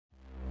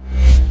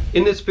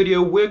In this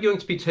video, we're going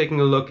to be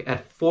taking a look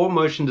at 4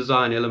 motion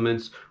design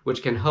elements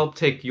which can help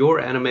take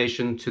your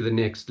animation to the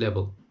next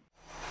level.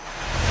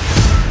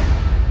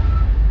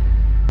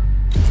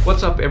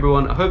 What's up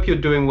everyone, I hope you're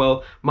doing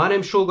well. My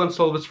name's Shul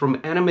Gonsalves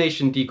from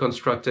Animation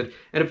Deconstructed,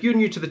 and if you're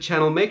new to the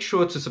channel, make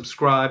sure to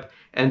subscribe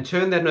and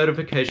turn that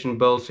notification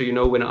bell so you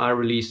know when I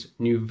release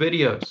new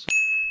videos.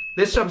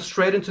 Let's jump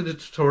straight into the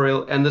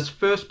tutorial, and this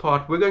first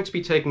part we're going to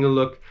be taking a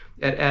look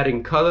at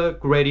adding color,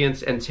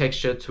 gradients and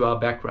texture to our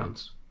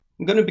backgrounds.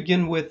 I'm going to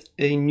begin with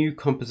a new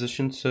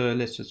composition, so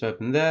let's just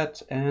open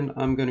that, and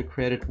I'm going to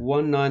create it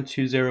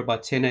 1920 by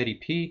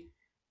 1080p,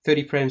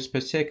 30 frames per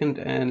second,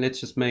 and let's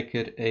just make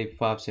it a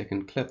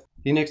 5-second clip.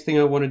 The next thing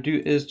I want to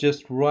do is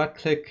just right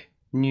click,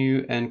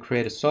 new, and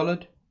create a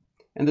solid,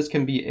 and this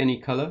can be any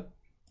color.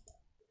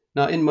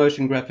 Now in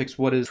motion graphics,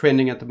 what is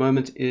trending at the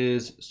moment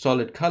is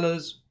solid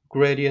colors,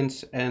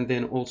 gradients, and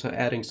then also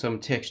adding some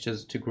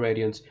textures to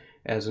gradients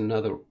as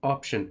another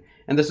option.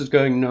 And this is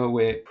going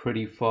nowhere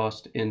pretty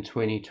fast in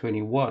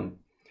 2021.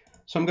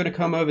 So I'm going to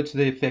come over to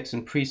the effects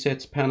and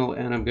presets panel,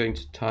 and I'm going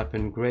to type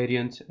in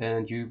gradient,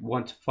 and you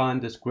want to find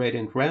this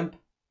gradient ramp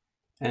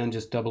and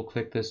just double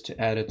click this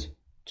to add it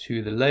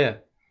to the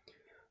layer.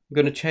 I'm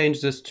going to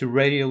change this to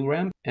radial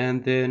ramp,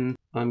 and then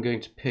I'm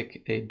going to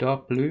pick a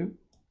dark blue.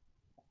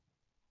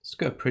 Let's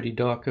go pretty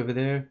dark over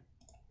there.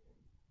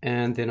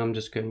 And then I'm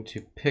just going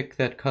to pick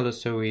that color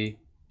so we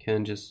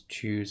can just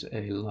choose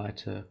a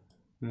lighter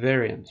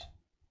variant.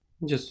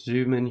 Just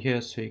zoom in here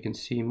so you can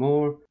see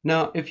more.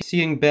 Now if you're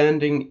seeing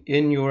banding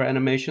in your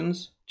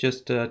animations,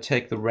 just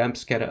take the ramp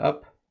scatter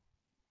up,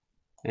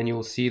 and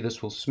you'll see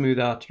this will smooth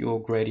out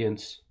your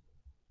gradients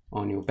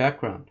on your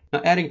background.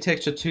 Now adding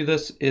texture to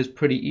this is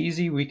pretty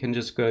easy. We can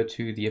just go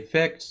to the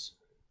effects,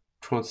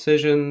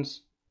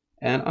 transitions,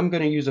 and I'm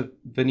going to use a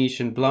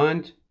Venetian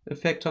blind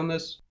effect on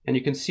this, and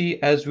you can see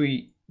as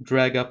we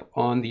drag up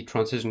on the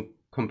transition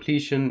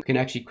completion, we can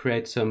actually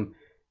create some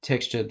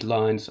textured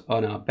lines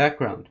on our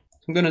background.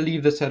 So I'm going to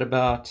leave this at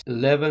about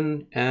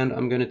 11, and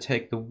I'm going to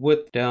take the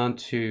width down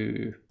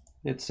to,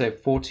 let's say,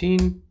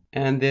 14,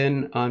 and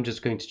then I'm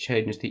just going to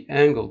change the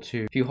angle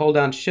to, if you hold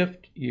down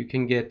shift, you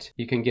can get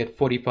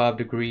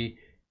 45-degree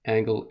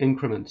angle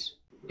increments.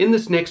 In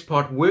this next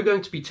part, we're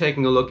going to be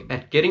taking a look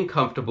at getting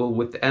comfortable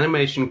with the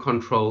animation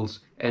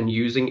controls and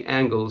using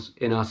angles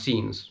in our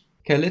scenes.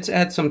 Okay, let's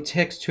add some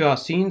text to our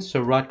scene.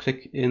 So right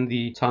click in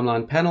the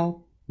timeline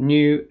panel,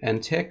 new,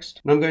 and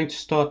text. And I'm going to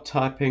start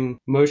typing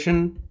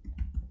motion,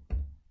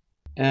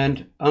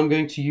 and I'm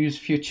going to use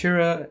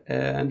Futura,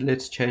 and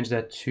let's change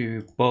that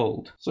to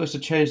bold. So to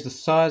change the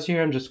size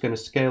here, I'm just going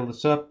to scale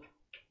this up.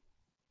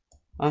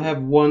 I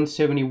have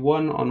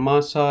 171 on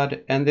my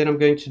side, and then I'm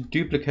going to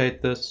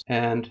duplicate this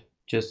and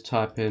just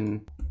type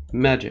in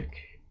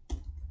magic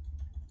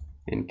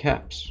in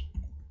caps.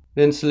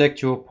 Then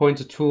select your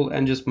pointer tool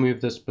and just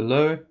move this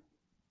below,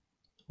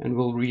 and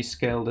we'll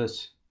rescale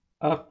this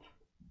up.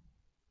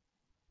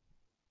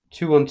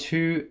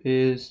 212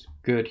 is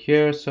good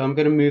here, so I'm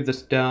going to move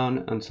this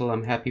down until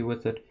I'm happy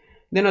with it.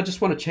 Then I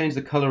just want to change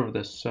the color of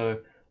this, so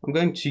I'm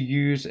going to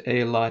use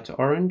a light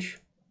orange,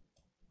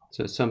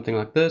 so something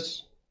like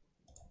this.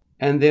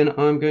 And then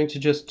I'm going to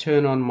just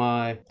turn on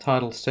my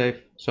title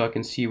safe so I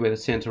can see where the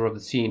center of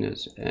the scene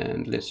is,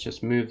 and let's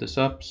just move this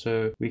up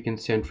so we can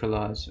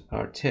centralize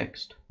our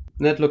text.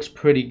 And that looks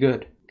pretty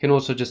good. You can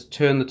also just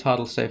turn the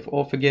title safe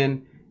off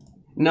again.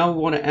 Now we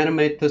want to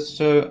animate this,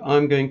 so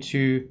I'm going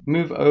to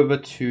move over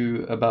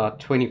to about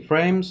 20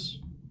 frames.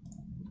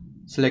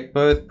 Select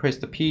both, press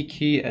the P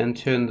key and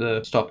turn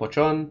the stopwatch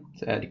on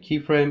to add a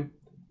keyframe.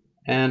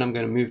 And I'm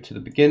going to move to the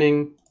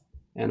beginning,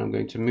 and I'm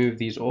going to move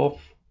these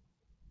off.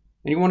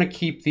 And you want to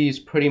keep these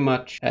pretty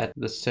much at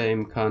the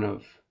same kind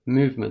of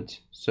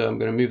movement. So I'm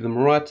going to move them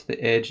right to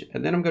the edge,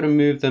 and then I'm going to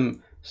move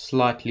them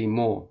slightly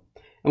more.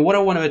 And what I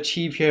want to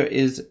achieve here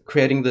is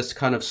creating this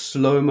kind of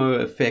slow-mo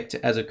effect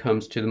as it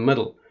comes to the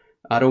middle.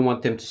 I don't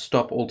want them to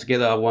stop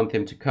altogether. I want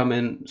them to come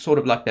in sort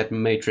of like that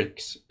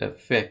matrix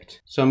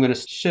effect. So I'm going to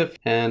shift,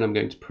 and I'm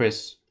going to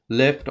press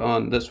left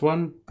on this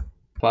one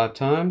 5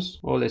 times,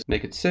 or let's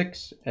make it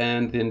 6,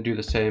 and then do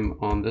the same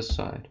on this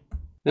side.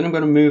 Then I'm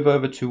going to move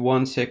over to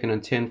 1 second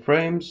and 10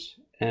 frames,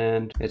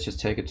 and let's just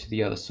take it to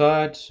the other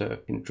side. So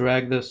I can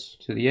drag this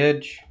to the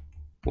edge.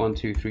 1,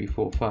 2, 3,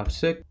 4, 5,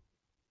 6.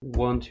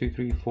 1, 2,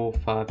 3, 4,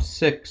 5,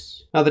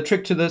 6. Now the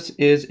trick to this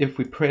is if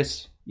we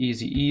press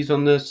easy ease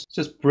on this,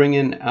 just bring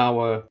in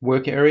our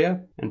work area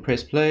and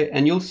press play,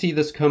 and you'll see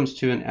this comes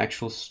to an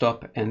actual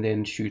stop and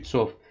then shoots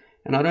off.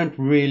 And I don't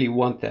really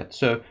want that.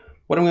 So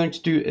what I'm going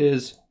to do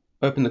is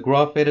open the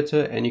graph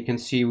editor, and you can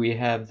see we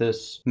have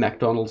this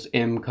McDonald's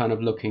M kind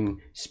of looking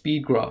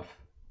speed graph.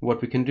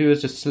 What we can do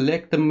is just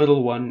select the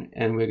middle one,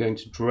 and we're going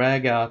to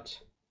drag out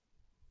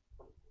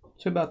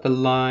to about the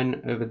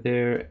line over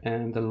there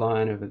and the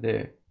line over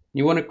there.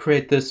 You want to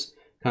create this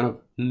kind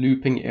of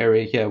looping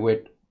area here where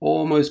it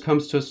almost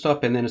comes to a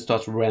stop, and then it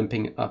starts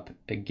ramping up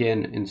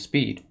again in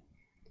speed.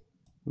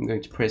 I'm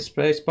going to press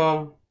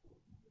spacebar,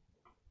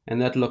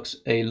 and that looks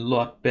a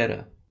lot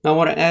better. Now I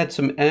want to add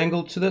some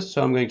angle to this,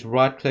 so I'm going to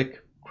right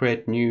click,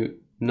 create new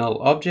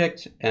null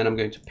object, and I'm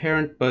going to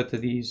parent both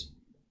of these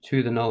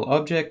to the null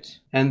object,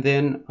 and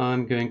then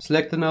I'm going to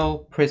select the null,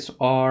 press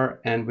R,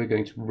 and we're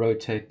going to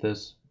rotate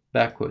this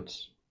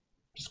backwards.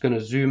 Just going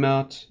to zoom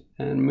out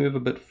and move a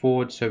bit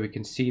forward so we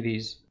can see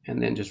these,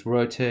 and then just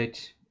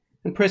rotate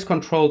and press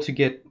Ctrl to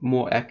get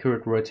more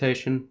accurate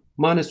rotation.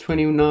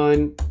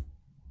 -29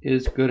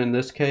 is good in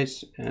this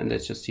case, and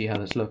let's just see how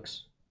this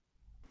looks.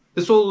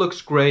 This all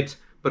looks great,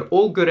 but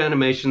all good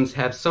animations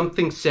have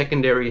something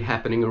secondary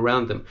happening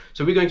around them.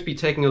 So we're going to be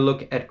taking a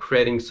look at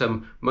creating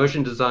some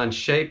motion design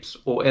shapes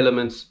or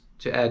elements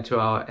to add to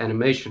our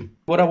animation.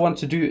 What I want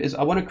to do is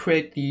I want to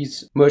create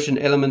these motion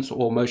elements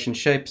or motion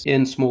shapes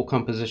in small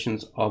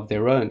compositions of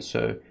their own. So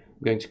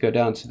I'm going to go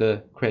down to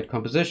the create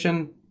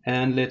composition,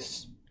 and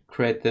let's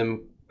create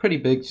them pretty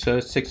big, so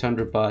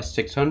 600 by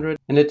 600,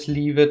 and let's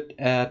leave it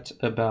at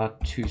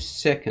about 2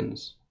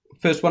 seconds.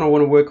 First one I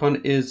want to work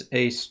on is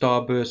a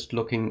starburst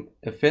looking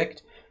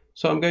effect.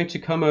 So I'm going to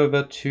come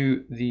over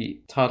to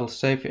the title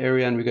safe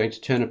area, and we're going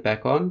to turn it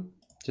back on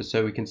just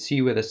so we can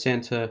see where the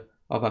center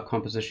of our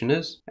composition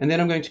is. And then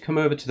I'm going to come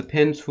over to the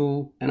pen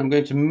tool, and I'm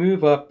going to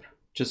move up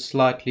just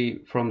slightly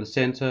from the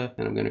center,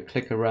 and I'm going to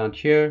click around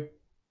here,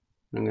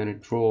 and I'm going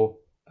to draw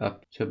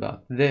up to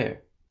about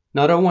there.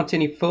 Now I don't want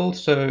any fill,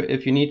 so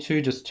if you need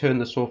to, just turn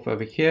this off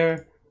over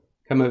here,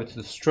 come over to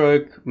the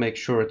stroke, make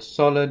sure it's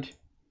solid,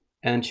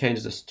 and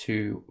change this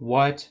to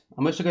white.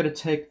 I'm also going to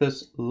take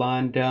this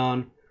line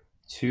down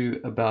to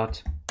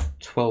about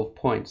 12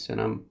 points, and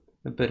I'm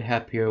a bit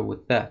happier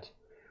with that.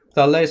 With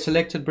our layer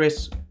selected,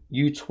 press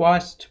U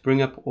twice to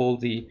bring up all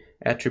the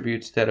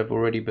attributes that have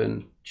already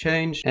been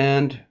changed,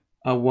 and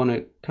I want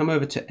to come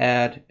over to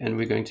add, and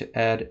we're going to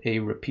add a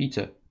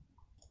repeater.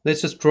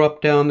 Let's just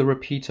drop down the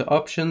repeater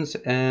options,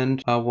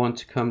 and I want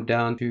to come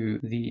down to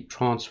the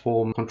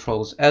transform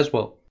controls as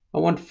well. I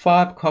want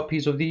 5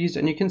 copies of these,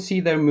 and you can see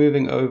they're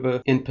moving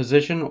over in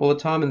position all the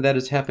time, and that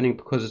is happening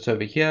because it's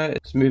over here.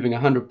 It's moving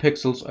 100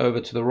 pixels over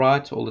to the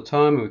right all the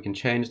time, and we can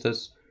change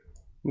this.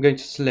 I'm going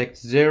to select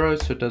 0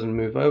 so it doesn't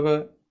move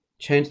over,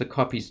 change the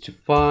copies to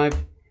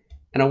 5,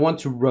 and I want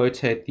to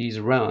rotate these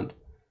around.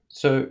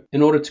 So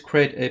in order to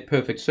create a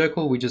perfect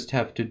circle, we just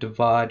have to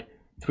divide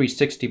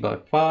 360 by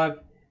 5,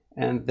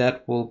 and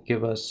that will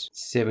give us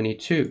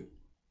 72.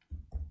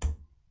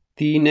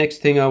 The next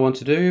thing I want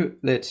to do,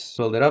 let's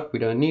build it up, we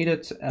don't need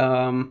it,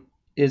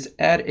 is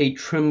add a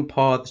trim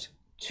path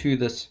to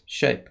this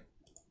shape.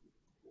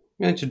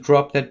 I'm going to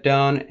drop that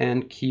down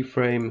and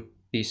keyframe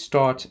the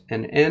start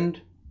and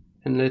end,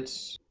 and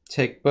let's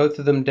take both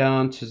of them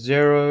down to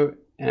 0,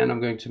 and I'm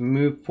going to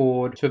move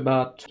forward to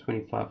about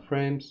 25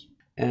 frames,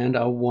 and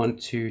I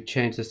want to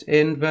change this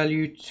end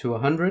value to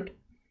 100.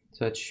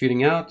 So it's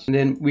shooting out, and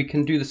then we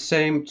can do the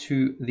same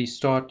to the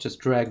start, just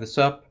drag this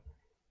up,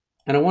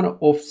 and I want to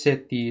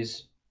offset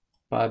these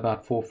by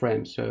about 4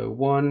 frames. So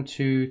 1,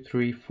 2,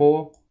 3,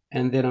 4,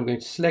 and then I'm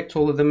going to select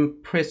all of them,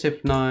 press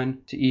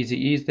F9 to easy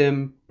ease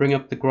them, bring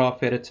up the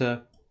graph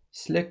editor,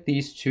 select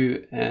these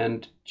two,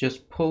 and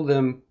just pull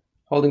them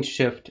holding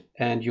shift,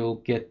 and you'll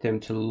get them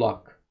to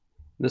lock.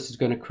 This is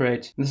going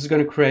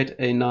to create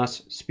a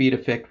nice speed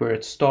effect where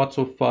it starts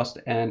off fast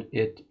and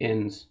it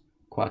ends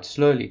quite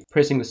slowly.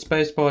 Pressing the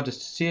spacebar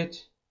just to see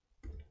it,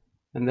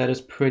 and that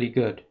is pretty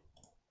good.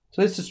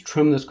 So let's just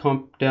trim this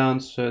comp down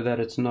so that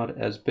it's not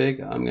as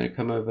big. I'm going to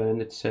come over and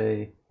let's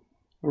say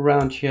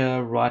around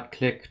here, right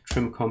click,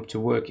 trim comp to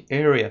work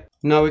area.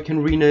 Now we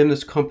can rename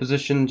this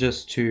composition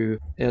just to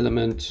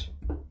element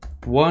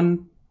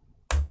 1,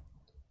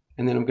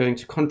 and then I'm going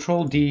to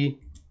Control D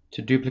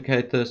to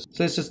duplicate this.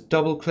 So let's just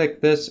double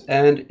click this,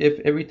 and if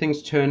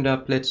everything's turned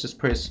up, let's just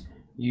press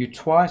U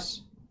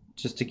twice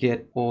just to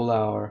get all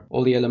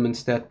the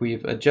elements that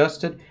we've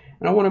adjusted.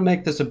 And I want to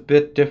make this a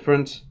bit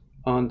different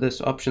on this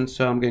option,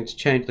 so I'm going to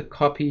change the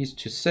copies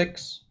to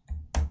 6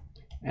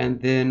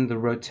 and then the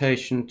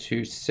rotation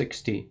to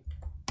 60.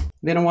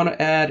 Then I want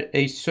to add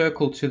a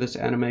circle to this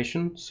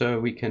animation, so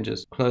we can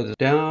just close it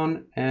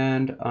down,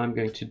 and I'm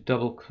going to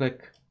double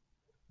click.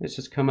 Let's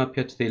just come up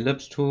here to the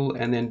ellipse tool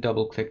and then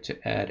double click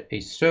to add a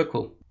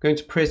circle. I'm going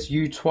to press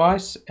U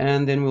twice,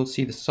 and then we'll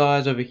see the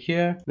size over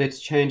here. Let's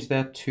change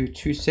that to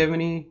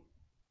 270.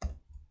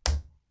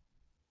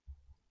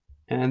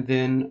 And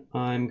then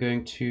I'm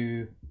going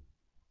to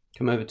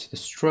come over to the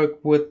stroke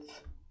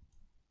width.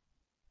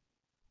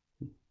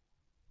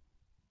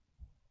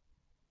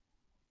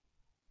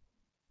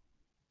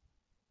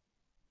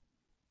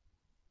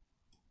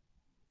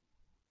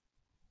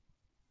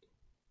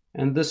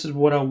 And this is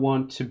what I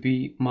want to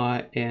be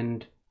my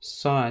end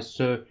size.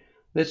 So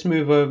let's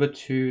move over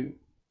to,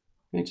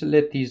 I'm going to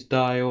let these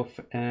die off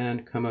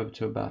and come over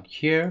to about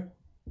here.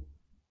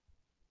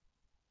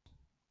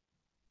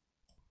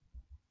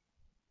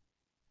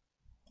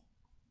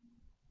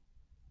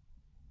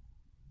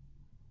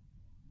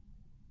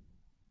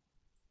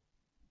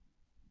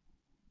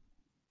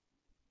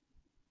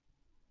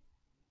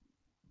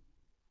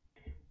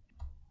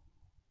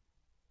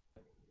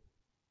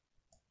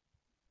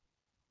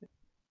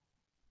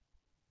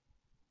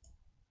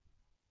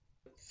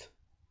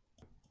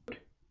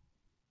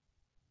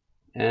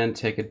 and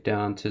take it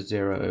down to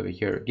 0 over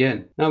here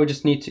again. Now we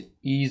just need to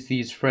ease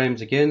these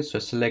frames again. So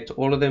select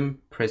all of them,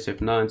 press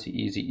F9 to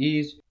easy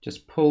ease.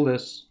 Just pull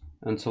this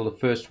until the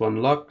first one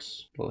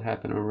locks. It'll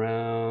happen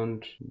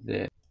around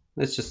there.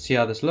 Let's just see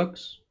how this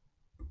looks.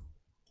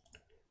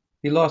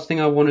 The last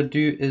thing I want to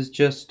do is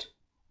just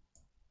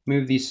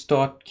move these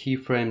start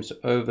keyframes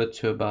over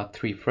to about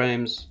 3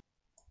 frames.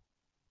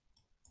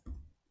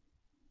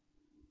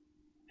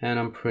 And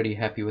I'm pretty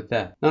happy with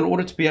that. Now in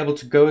order to be able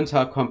to go into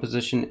our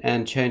composition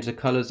and change the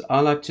colors,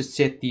 I like to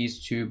set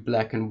these to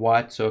black and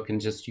white so I can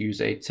just use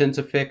a tint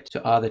effect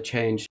to either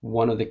change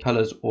one of the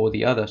colors or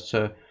the other.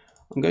 So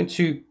I'm going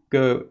to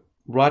go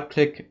right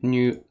click,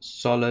 new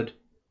solid,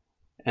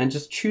 and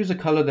just choose a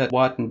color that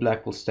white and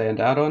black will stand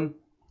out on.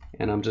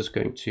 And I'm just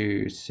going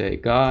to say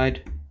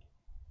guide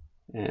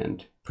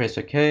and press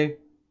OK.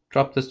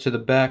 Drop this to the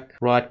back,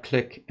 right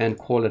click and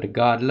call it a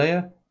guide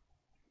layer.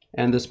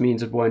 And this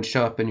means it won't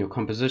show up in your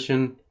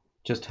composition,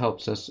 just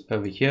helps us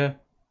over here.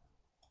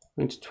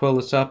 I'm going to twirl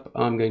this up.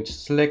 I'm going to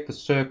select the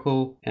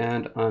circle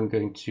and I'm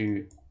going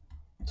to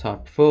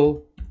type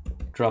full,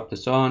 drop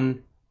this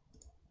on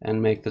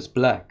and make this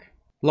black.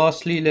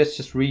 Lastly, let's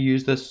just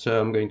reuse this. So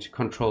I'm going to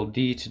Control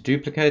D to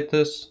duplicate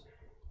this.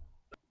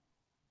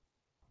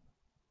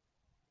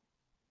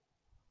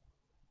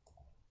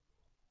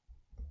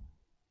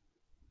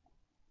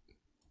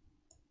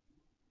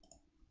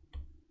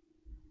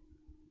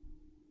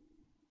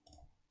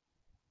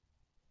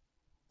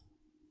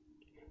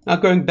 Now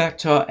going back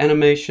to our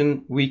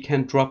animation, we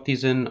can drop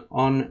these in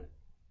on.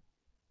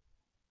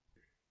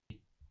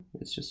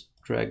 Let's just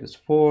drag this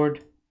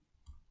forward.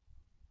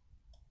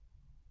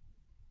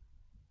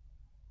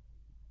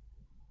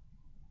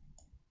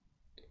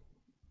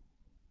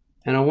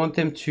 And I want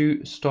them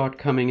to start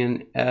coming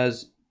in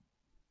as,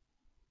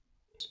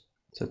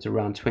 so it's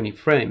around 20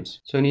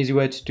 frames. So an easy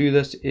way to do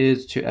this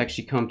is to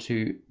actually come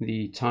to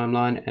the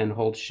timeline and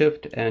hold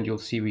shift, and you'll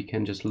see we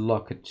can just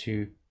lock it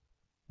to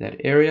that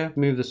area.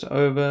 Move this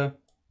over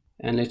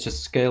and let's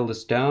just scale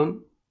this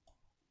down.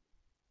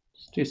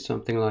 Just do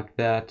something like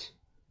that.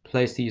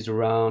 Place these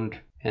around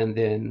and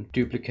then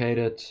duplicate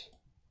it,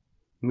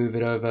 move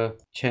it over,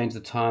 change the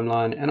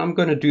timeline. And I'm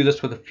going to do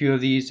this with a few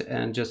of these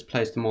and just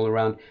place them all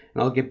around,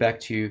 and I'll get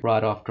back to you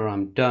right after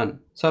I'm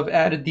done. So I've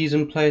added these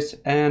in place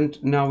and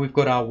now we've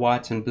got our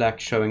white and black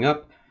showing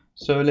up.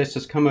 So let's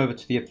just come over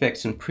to the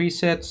effects and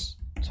presets,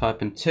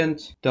 type in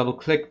tint, double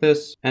click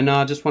this, and now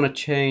I just want to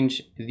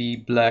change the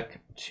black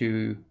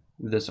to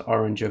this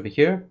orange over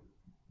here.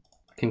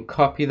 I can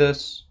copy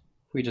this.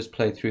 If we just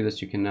play through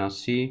this, you can now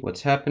see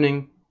what's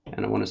happening.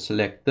 And I want to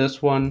select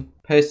this one,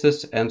 paste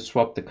this and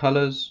swap the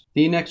colors.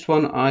 The next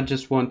one, I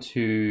just want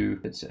to,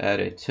 let's add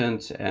a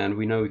tint, and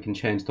we know we can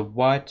change the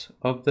white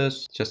of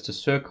this, just a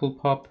circle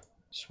pop.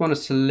 Just want to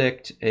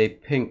select a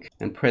pink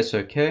and press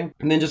OK.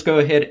 And then just go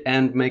ahead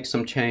and make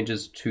some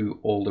changes to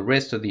all the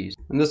rest of these.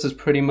 And this is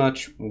pretty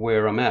much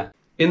where I'm at.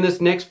 In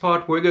this next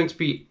part, we're going to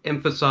be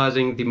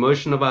emphasizing the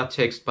motion of our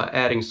text by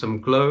adding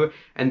some glow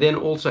and then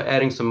also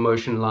adding some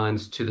motion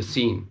lines to the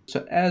scene.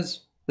 So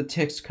as the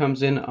text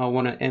comes in, I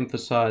want to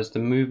emphasize the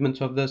movement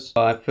of this.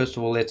 First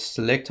of all, let's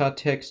select our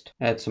text,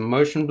 add some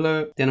motion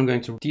blur. Then I'm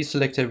going to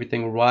deselect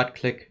everything, right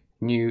click,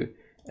 new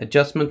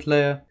adjustment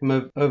layer,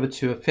 move over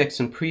to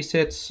effects and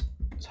presets,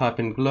 type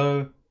in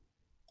glow,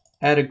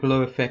 add a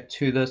glow effect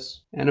to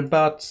this, and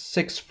about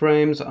 6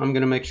 frames I'm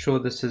going to make sure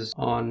this is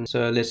on.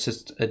 So let's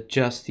just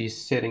adjust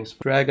these settings.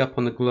 Drag up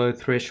on the glow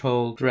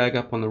threshold, drag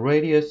up on the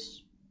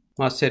radius.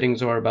 My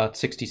settings are about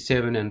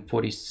 67 and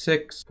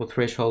 46 for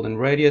threshold and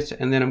radius,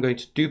 and then I'm going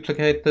to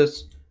duplicate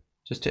this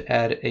just to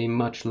add a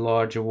much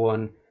larger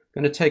one.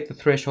 I'm going to take the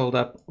threshold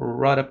up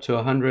right up to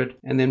 100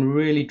 and then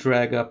really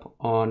drag up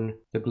on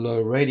the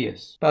glow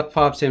radius. About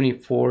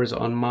 574 is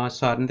on my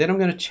side, and then I'm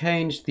going to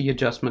change the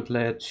adjustment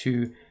layer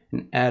to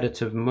an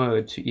additive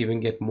mode to even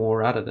get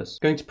more out of this.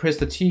 Going to press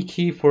the T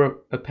key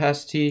for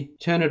opacity,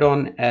 turn it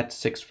on at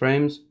 6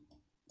 frames,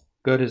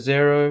 go to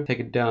 0, take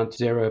it down to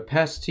 0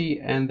 opacity,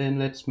 and then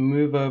let's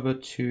move over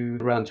to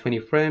around 20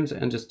 frames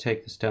and just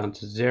take this down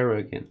to 0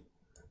 again.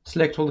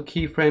 Select all the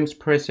keyframes,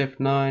 press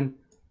F9,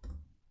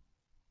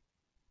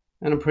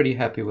 and I'm pretty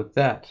happy with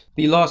that.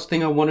 The last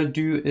thing I want to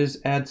do is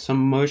add some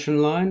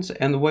motion lines,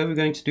 and the way we're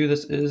going to do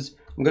this is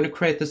I'm going to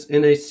create this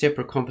in a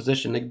separate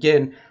composition.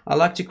 Again, I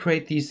like to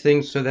create these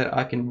things so that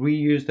I can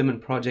reuse them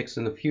in projects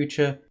in the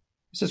future.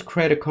 Let's just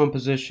create a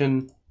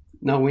composition.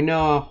 Now we know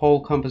our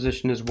whole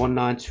composition is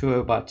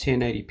 1920 by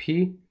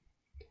 1080p,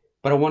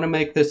 but I want to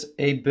make this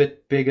a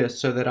bit bigger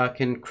so that I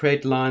can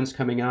create lines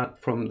coming out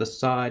from the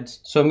sides.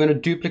 So I'm going to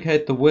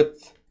duplicate the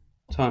width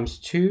times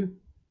 2,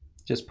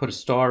 just put a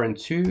star in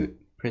 2,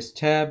 press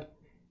tab,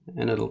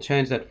 and it'll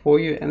change that for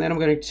you. And then I'm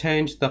going to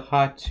change the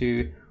height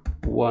to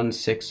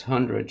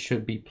 1600,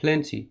 should be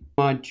plenty.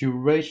 My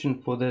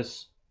duration for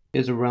this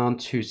is around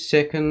 2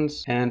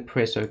 seconds, and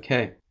press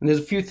OK. And there's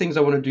a few things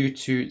I want to do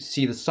to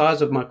see the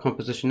size of my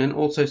composition and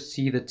also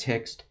see the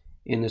text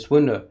in this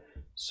window.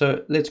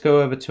 So let's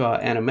go over to our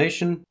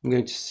animation. I'm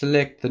going to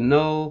select the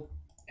null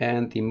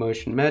and the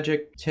motion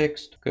magic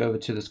text, go over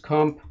to this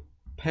comp,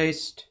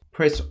 paste,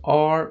 press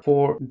R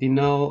for the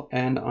null,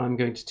 and I'm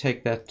going to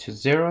take that to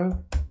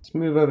 0. Let's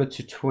move over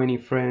to 20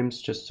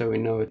 frames just so we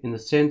know it in the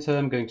center.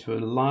 I'm going to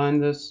align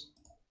this,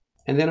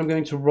 and then I'm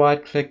going to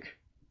right click,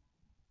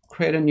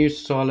 create a new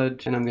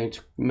solid, and I'm going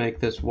to make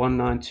this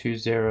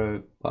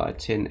 1920 by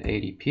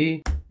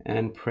 1080p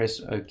and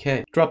press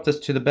OK. Drop this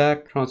to the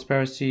back,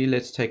 transparency,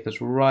 let's take this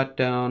right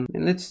down,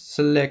 and let's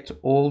select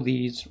all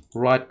these,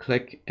 right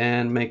click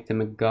and make them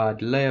a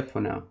guide layer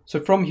for now. So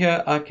from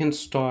here I can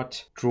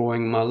start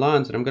drawing my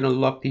lines, and I'm going to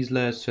lock these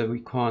layers so we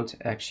can't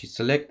actually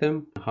select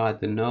them, hide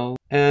the null,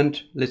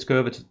 and let's go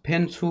over to the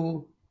pen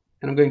tool,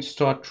 and I'm going to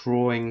start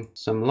drawing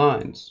some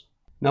lines.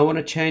 Now I want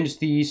to change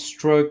the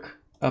stroke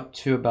up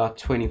to about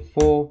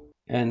 24,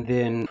 and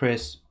then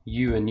press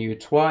U and U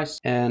twice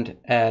and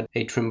add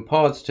a trim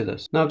paths to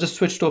this. Now I've just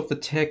switched off the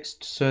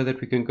text so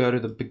that we can go to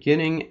the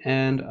beginning,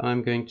 and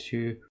I'm going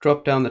to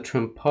drop down the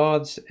trim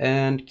paths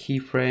and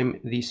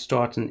keyframe the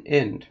start and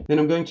end. Then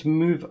I'm going to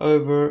move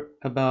over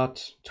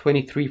about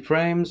 23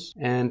 frames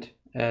and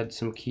add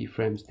some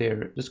keyframes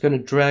there. Just going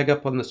to drag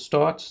up on the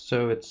start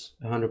so it's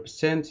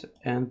 100%,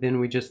 and then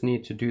we just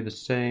need to do the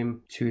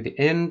same to the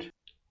end.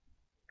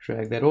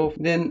 Drag that off.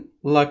 Then,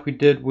 like we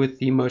did with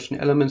the motion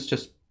elements,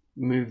 just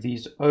move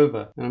these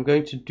over. And I'm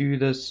going to do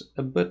this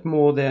a bit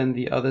more than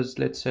the others,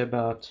 let's say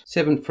about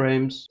 7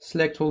 frames.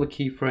 Select all the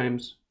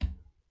keyframes,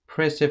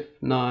 press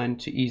F9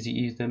 to easy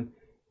ease them.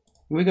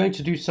 We're going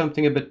to do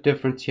something a bit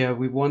different here.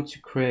 We want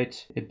to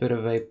create a bit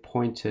of a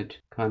pointed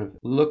kind of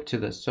look to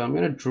this. So I'm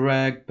going to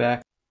drag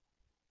back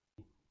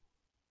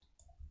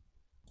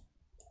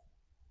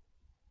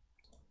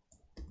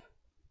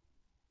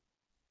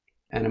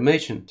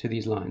animation to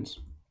these lines.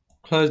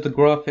 Close the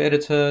graph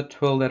editor,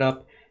 twirl that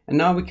up, and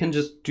now we can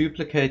just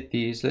duplicate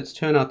these. Let's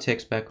turn our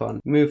text back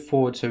on, move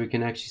forward so we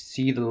can actually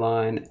see the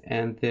line,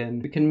 and then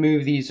we can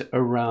move these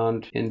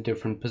around in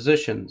different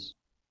positions.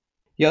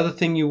 The other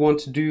thing you want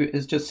to do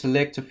is just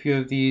select a few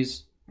of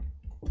these,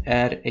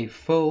 add a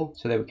fill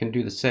so that we can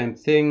do the same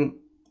thing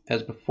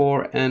as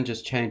before and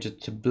just change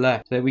it to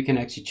black so that we can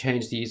actually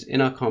change these in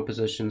our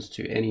compositions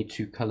to any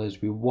 2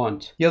 colors we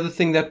want. The other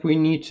thing that we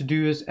need to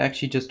do is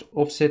actually just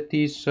offset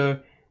these, so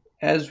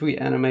as we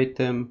animate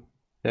them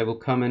they will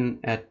come in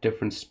at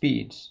different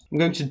speeds. I'm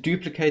going to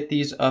duplicate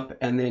these up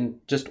and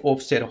then just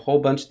offset a whole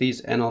bunch of these,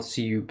 and I'll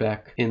see you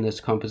back in this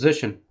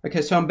composition.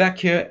 Okay, so I'm back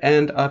here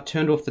and I've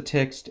turned off the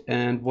text,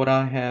 and what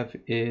I have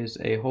is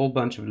a whole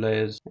bunch of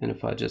layers, and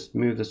if I just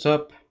move this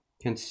up,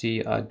 you can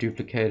see I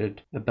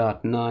duplicated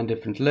about 9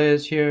 different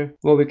layers here.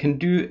 What we can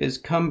do is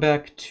come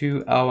back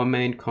to our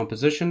main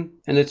composition,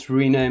 and let's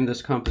rename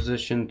this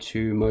composition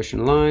to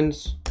motion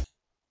lines.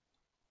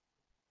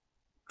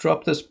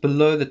 Drop this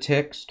below the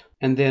text,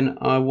 and then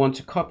I want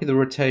to copy the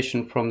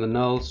rotation from the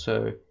null,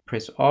 so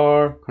press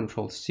R,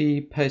 Ctrl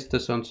C, paste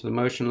this onto the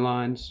motion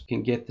lines. You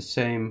can get the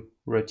same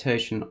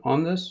rotation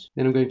on this.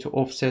 Then I'm going to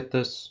offset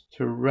this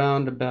to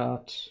around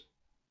about,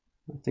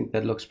 I think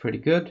that looks pretty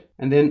good,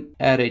 and then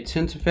add a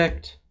tint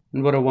effect.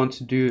 And what I want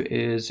to do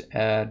is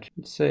add,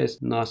 let's say,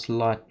 a nice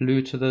light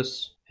blue to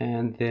this,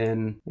 and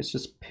then let's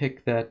just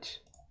pick that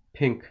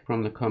pink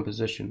from the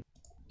composition.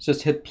 Let's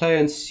just hit play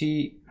and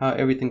see how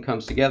everything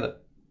comes together.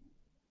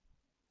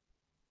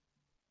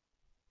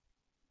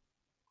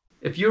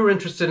 If you're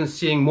interested in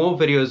seeing more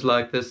videos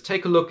like this,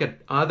 take a look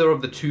at either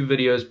of the 2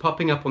 videos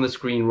popping up on the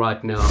screen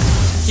right now.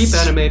 Keep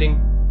animating,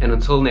 and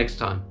until next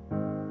time.